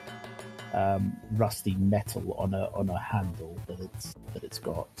charred, rusty metal on a handle that it's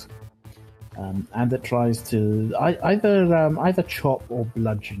got. And it tries to either chop or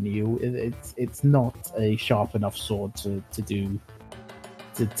bludgeon you. It's not a sharp enough sword to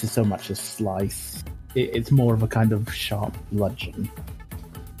so much as slice. It's more of a kind of sharp bludgeon.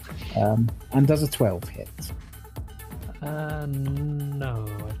 And does a 12 hit? No,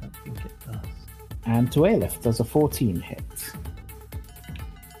 I don't think it does. And to Aelith, does a 14 hit?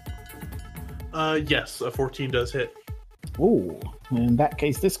 Yes, a 14 does hit. Ooh, in that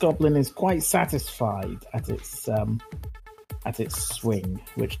case, this goblin is quite satisfied at its swing,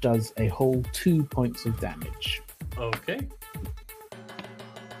 which does a whole 2 points of damage. Okay.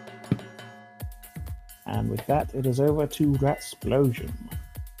 And with that, it is over to Ratsplosion.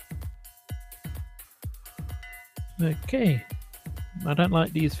 Okay. I don't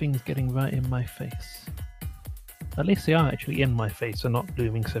like these things getting right in my face. At least they are actually in my face and not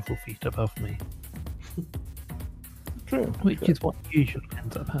looming several feet above me. True. Which is what usually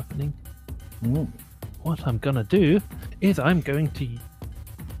ends up happening. Mm. What I'm gonna do is I'm going to...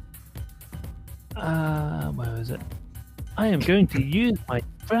 where is it? I am going to use my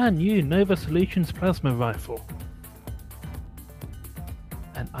brand new Nova Solutions plasma rifle.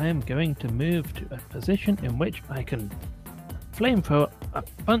 And I am going to move to a position in which I can flamethrower a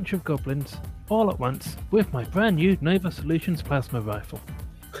bunch of goblins all at once with my brand new Nova Solutions plasma rifle.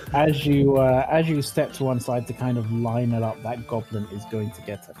 As you step to one side to kind of line it up, that goblin is going to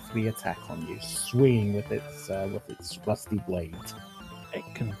get a free attack on you, swinging with its rusty blade. It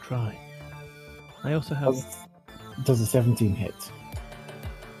can try. I also have... Does a 17 hit?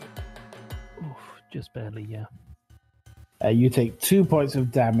 Oof, just barely, yeah. You take 2 points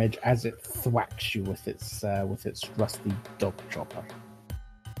of damage as it thwacks you with its rusty dog chopper.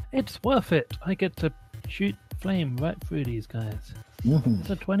 It's worth it. I get to shoot flame right through these guys. Mhm. It's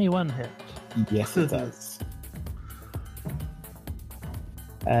a 21 hit. Yes, it does.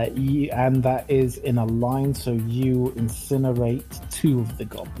 And that is in a line, so you incinerate 2 of the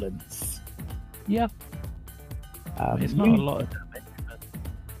goblins. Yeah, it's not a lot of damage.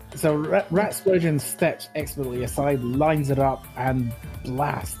 So Ratsplosion steps expertly aside, lines it up, and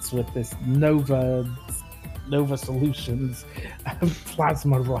blasts with this Nova Solutions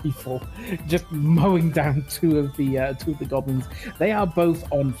plasma rifle, just mowing down 2 of the goblins. They are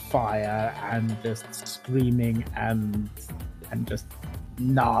both on fire and just screaming and just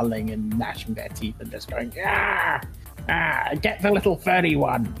gnarling and gnashing their teeth and just going, ah, get the little furry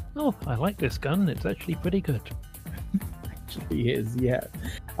one. Oh, I like this gun. It's actually pretty good. Actually is, yeah.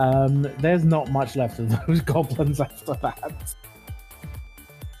 There's not much left of those goblins after that.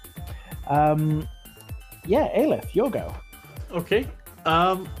 Yeah, Aelith, your go. Okay.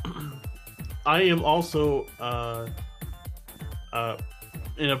 I am also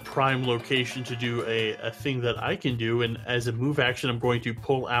in a prime location to do a thing that I can do, and as a move action, I'm going to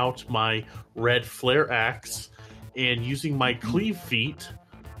pull out my red flare axe, and using my cleave feat,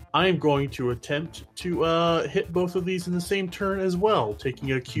 I am going to attempt to hit both of these in the same turn as well,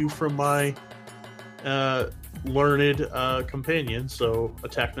 taking a cue from my learned companion. So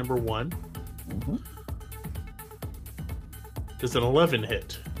attack number 1. Mm-hmm. Does an 11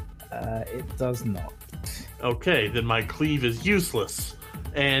 hit? It does not. Okay, then my cleave is useless,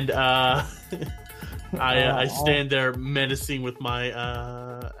 and I stand there menacing with my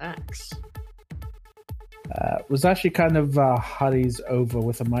axe. Was actually kind of hurries over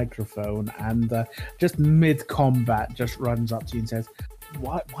with a microphone and just mid-combat just runs up to you and says,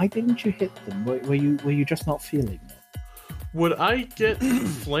 "Why didn't you hit them? Were you just not feeling it?" Would I get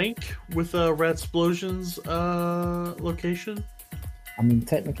flank with Ratsplosion's location? I mean,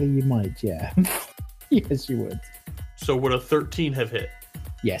 technically you might, yeah. Yes, you would. So would a 13 have hit?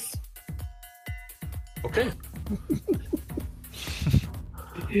 Yes. Okay.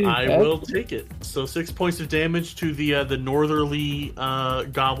 I will take it. So 6 points of damage to the northerly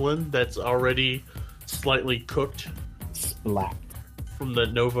goblin that's already slightly cooked. Splat. From the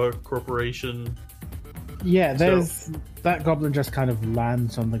Nova Corporation. Yeah, that goblin just kind of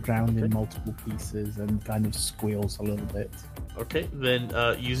lands on the ground in multiple pieces and kind of squeals a little bit. Okay, then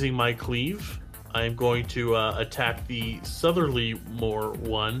using my cleave, I'm going to attack the southerly more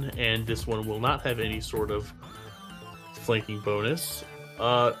one, and this one will not have any sort of flanking bonus.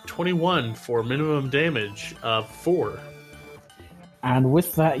 21 for minimum damage of 4. And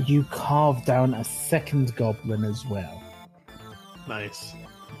with that, you carve down a second goblin as well. Nice.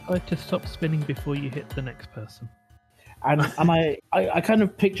 I like to stop spinning before you hit the next person. And I kind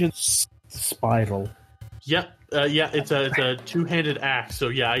of pictured spiral. Yep. It's a two-handed axe. So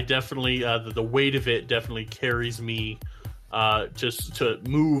yeah, I definitely the weight of it definitely carries me just to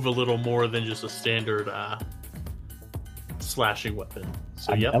move a little more than just a standard slashing weapon.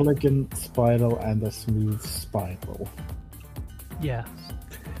 So An yep. elegant spiral and a smooth spiral. Yes.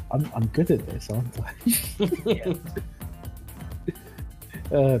 I'm good at this, aren't I? Yeah.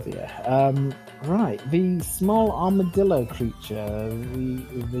 Oh dear. Right, the small armadillo creature,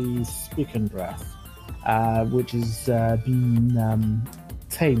 the Spikenbreath, which has been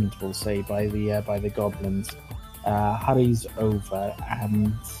tamed, we'll say, by the goblins, hurries over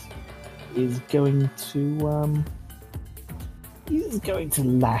and is going to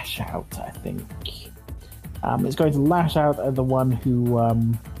lash out. I think it's going to lash out at the one who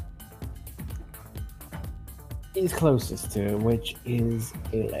is closest to, which is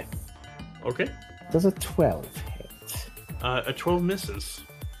Aelith. Okay. Does a 12 hit? A 12 misses.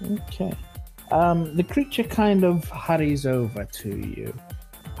 Okay. The creature kind of hurries over to you,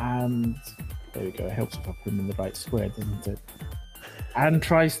 and there we go. It helps if I put him in the right square, doesn't it? And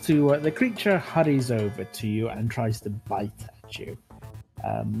tries to. The creature hurries over to you and tries to bite at you.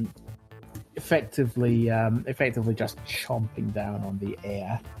 Effectively just chomping down on the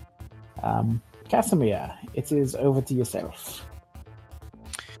air. Casimir, it is over to yourself.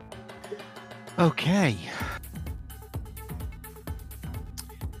 Okay.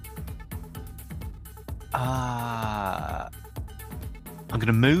 I'm going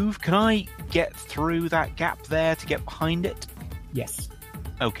to move. Can I get through that gap there to get behind it? Yes.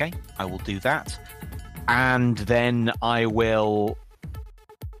 Okay, I will do that. And then I will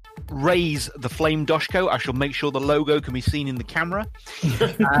raise the flame Doshko. I shall make sure the logo can be seen in the camera.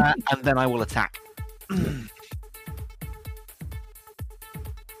 And then I will attack.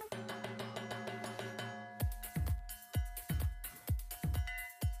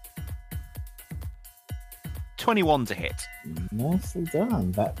 $21 to hit. Nicely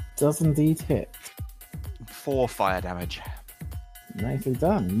done. That does indeed hit. 4 fire damage. Nicely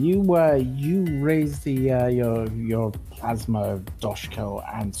done. You raise the your plasma Doshko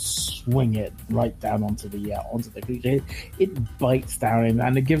and swing it right down onto the creature. It bites down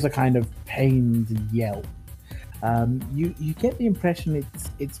and it gives a kind of pained yelp. You get the impression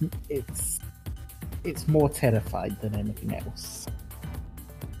it's more terrified than anything else.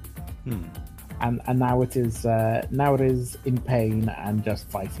 And now it is in pain and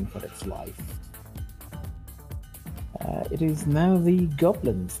just fighting for its life. It is now the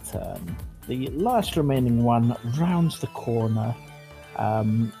goblin's turn. The last remaining one rounds the corner,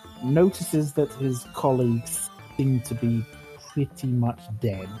 notices that his colleagues seem to be pretty much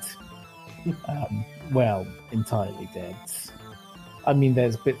dead. Well, entirely dead. I mean,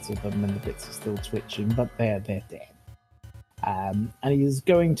 there's bits of them and the bits are still twitching, but they're dead. And he is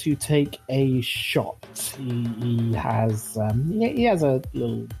going to take a shot. He has a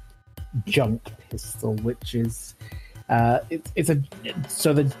little junk pistol, which is the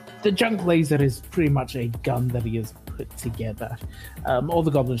junk laser is pretty much a gun that he has put together. All the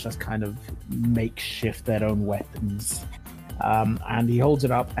goblins just kind of makeshift their own weapons, and he holds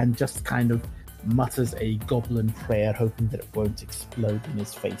it up and just kind of mutters a goblin prayer, hoping that it won't explode in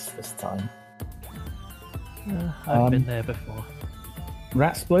his face this time. I've been there before.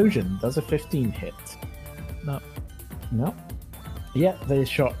 Ratsplosion does a 15 hit. No. Yeah, the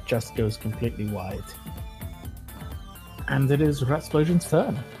shot just goes completely wide. And it is Ratsplosion's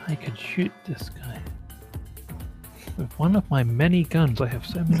turn. I could shoot this guy. With one of my many guns. I have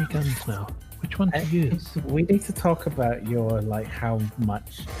so many guns now. Which one to use? We need to talk about your, how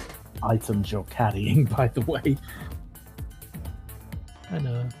much items you're carrying, by the way. I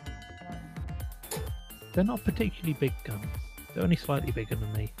know. They're not particularly big guns. They're only slightly bigger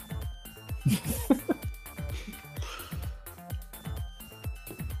than me.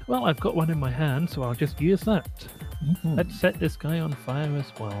 Well, I've got one in my hand, so I'll just use that. Mm-hmm. Let's set this guy on fire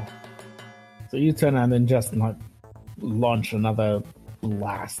as well. So you turn around and just launch another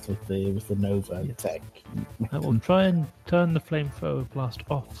blast with the Nova tech. I will try and turn the flamethrower blast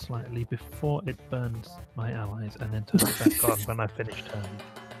off slightly before it burns my allies, and then turn it back on when I finish turning.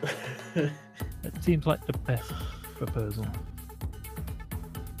 It seems like the best proposal.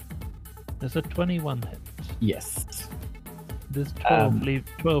 There's a 21 hit. Yes. Does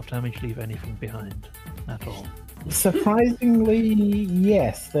 12 damage leave anything behind at all? Surprisingly,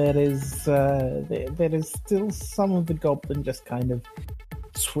 yes. There is still some of the goblin just kind of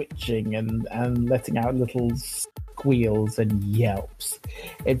twitching and letting out little squeals and yelps.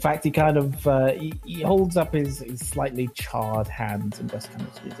 In fact, he kind of he holds up his slightly charred hands and just kind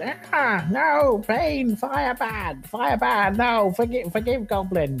of says, no, pain, fire bad, no, forgive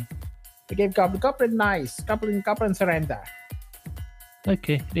goblin. Forgive goblin. Goblin nice. Goblin surrender.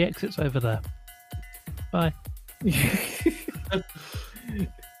 Okay, the exit's over there. Bye.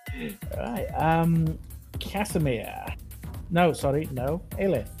 Right. Casimir. No,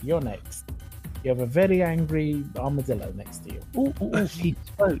 Elif, you're next. You have a very angry armadillo next to you. Ooh, he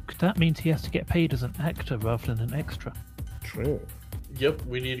spoke. That means he has to get paid as an actor rather than an extra. True. Yep,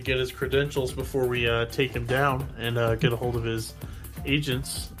 we need to get his credentials before we take him down and get a hold of his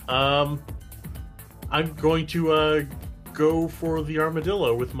agents. I'm going to go for the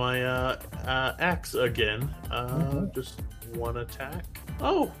armadillo with my axe again. Just one attack.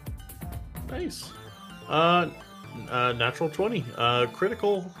 Oh, nice. Natural 20.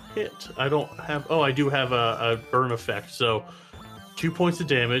 Critical hit. I do have a burn effect. So 2 points of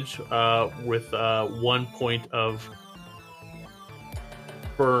damage with 1 point of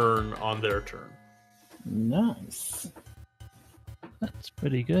burn on their turn. Nice. That's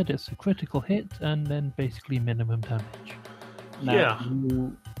pretty good. It's a critical hit and then basically minimum damage. Now,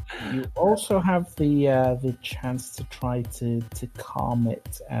 you also have the chance to try to calm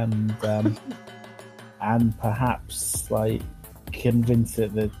it and perhaps convince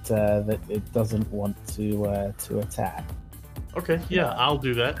it that it doesn't want to attack. Okay, yeah, I'll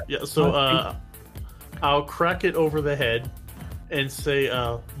do that. Yeah, so I'll crack it over the head and say,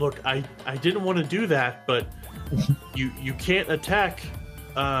 "Look, I didn't want to do that, but you can't attack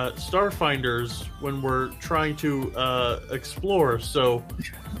starfinders when we're trying to explore. So,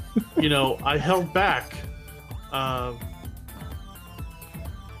 I held back."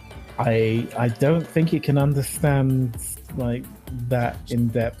 I don't think you can understand like that in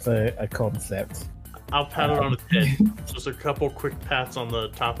depth a concept. I'll pat it on its head. Just a couple quick pats on the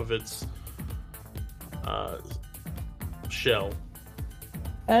top of its shell.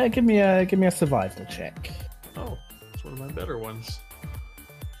 Give me a survival check. Oh, it's one of my better ones.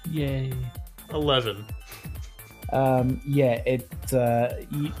 Yay. 11. Yeah,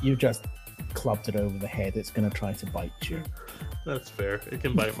 you just clubbed it over the head. It's going to try to bite you. That's fair. It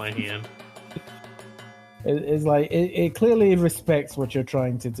can bite my hand. It's like it clearly respects what you're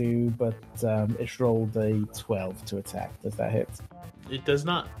trying to do, but it's rolled a 12 to attack. Does that hit? It does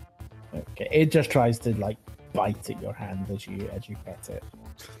not. Okay, it just tries to like bite at your hand as you pet it.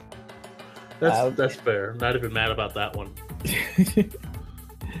 That's fair. Not even mad about that one.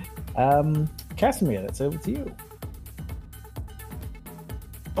 Casimir, it's over to you.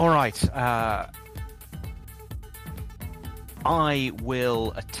 All right. I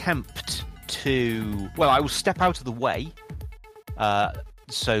will attempt to. Well, I will step out of the way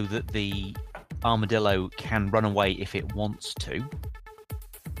so that the armadillo can run away if it wants to.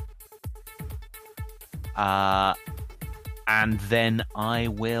 And then I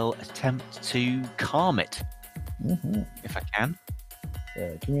will attempt to calm it if I can.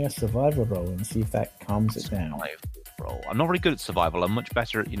 Give me a survival roll and see if that calms it down. Roll. I'm not very good at survival. I'm much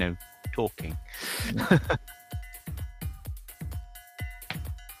better at talking.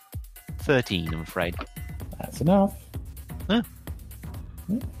 13, I'm afraid. That's enough. Huh?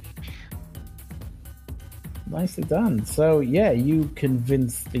 Nicely done. So yeah, you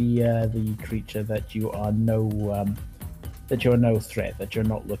convince the creature that you are no threat, that you're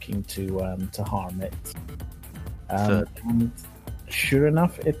not looking to harm it. And sure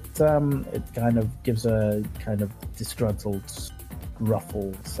enough, it kind of gives a kind of disgruntled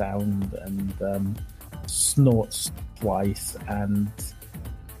ruffle sound and snorts twice and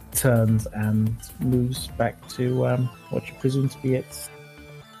turns and moves back to what you presume to be its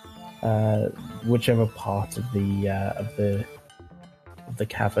whichever part of the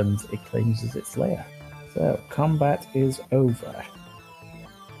caverns it claims is its lair. So combat is over.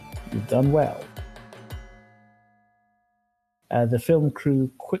 You've done well. The film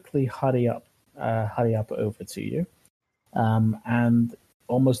crew quickly hurry up over to you, and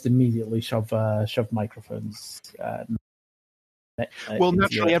almost immediately shove microphones. Well,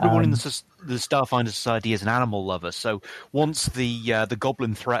 naturally, everyone in the Starfinder Society is an animal lover. So once the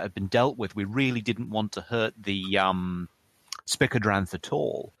goblin threat had been dealt with, we really didn't want to hurt the Spicadranth at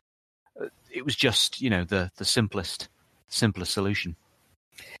all. It was just, the simplest solution.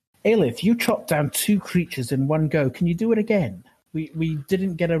 Aelith, you chopped down 2 creatures in one go. Can you do it again? We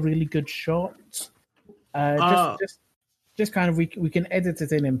didn't get a really good shot. Just kind of we can edit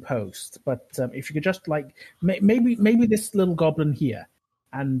it in post, but if you could just like maybe this little goblin here,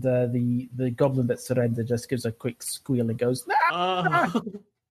 and the goblin that surrendered just gives a quick squeal and goes, "No!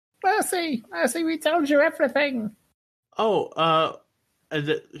 Mercy, we told you everything." Oh, and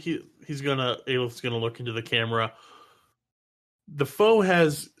Aelith's gonna look into the camera. The foe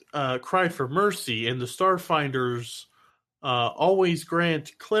has cried for mercy, and the Starfinders always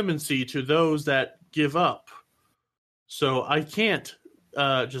grant clemency to those that give up. So I can't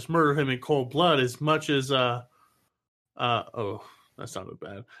just murder him in cold blood as much as oh, that sounded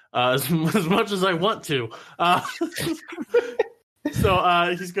bad. As much as I want to.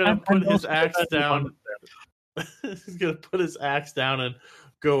 So he's gonna put his axe down. He's gonna put his axe down and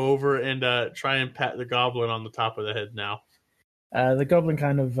go over and try and pat the goblin on the top of the head now. The goblin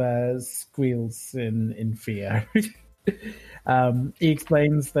kind of squeals in fear. He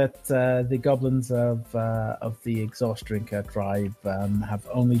explains that the goblins of the Exhaust Drinker tribe have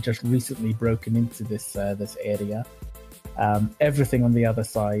only just recently broken into this area. Everything on the other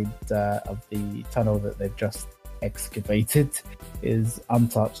side of the tunnel that they've just excavated is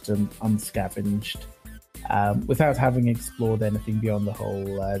untouched and unscavenged. Without having explored anything beyond the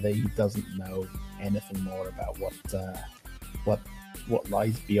hole, he doesn't know anything more about what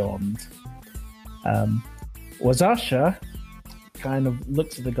lies beyond. Wazasha kind of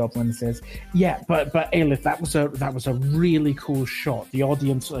looks at the goblin and says, "Yeah, but Aelith, that was a really cool shot. The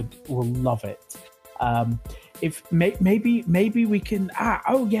audience will love it. If maybe we can.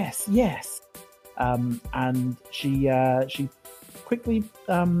 Oh yes." And she quickly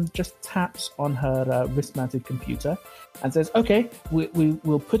just taps on her wrist-mounted computer and says, "Okay,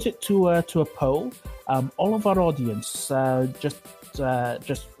 we'll put it to a poll. All of our audience, just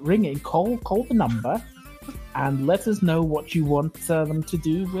ring in, call the number, and let us know what you want them to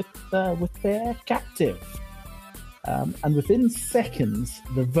do with their captive." And within seconds,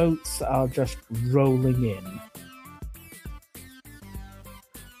 the votes are just rolling in.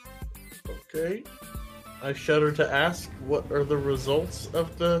 Okay. I shudder to ask, what are the results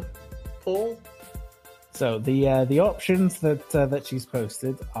of the poll? So the options that she's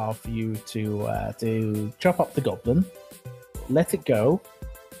posted are for you to chop up the goblin, let it go,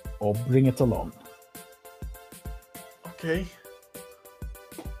 or bring it along. Okay.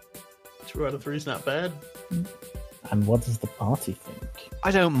 2 out of 3 is not bad. And what does the party think?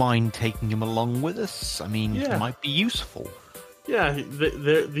 I don't mind taking him along with us. I mean, Yeah. it might be useful. Yeah,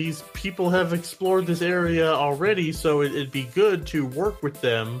 these people have explored this area already, so it'd be good to work with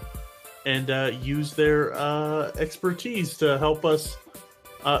them and use their expertise to help us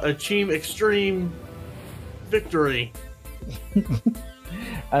achieve extreme victory.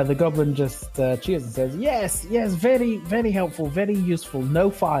 The goblin just cheers and says, "Yes, very, very helpful, very useful. No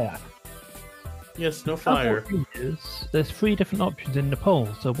fire." Yes, no fire. There's 3 different options in the poll.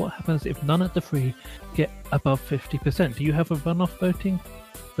 So what happens if none of the 3 get above 50%? Do you have a runoff voting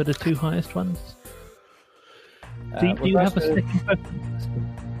for the 2 highest ones? Do you have a second voting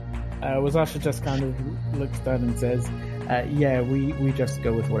system? Wazasha just kind of looks down and says, "Yeah, we just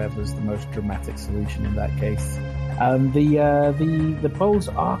go with whatever's the most dramatic solution in that case." The polls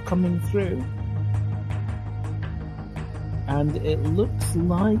are coming through, and it looks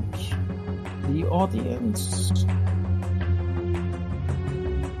like the audience.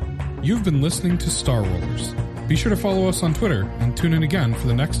 You've been listening to Star Rollers. Be sure to follow us on Twitter and tune in again for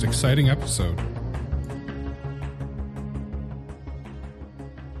the next exciting episode.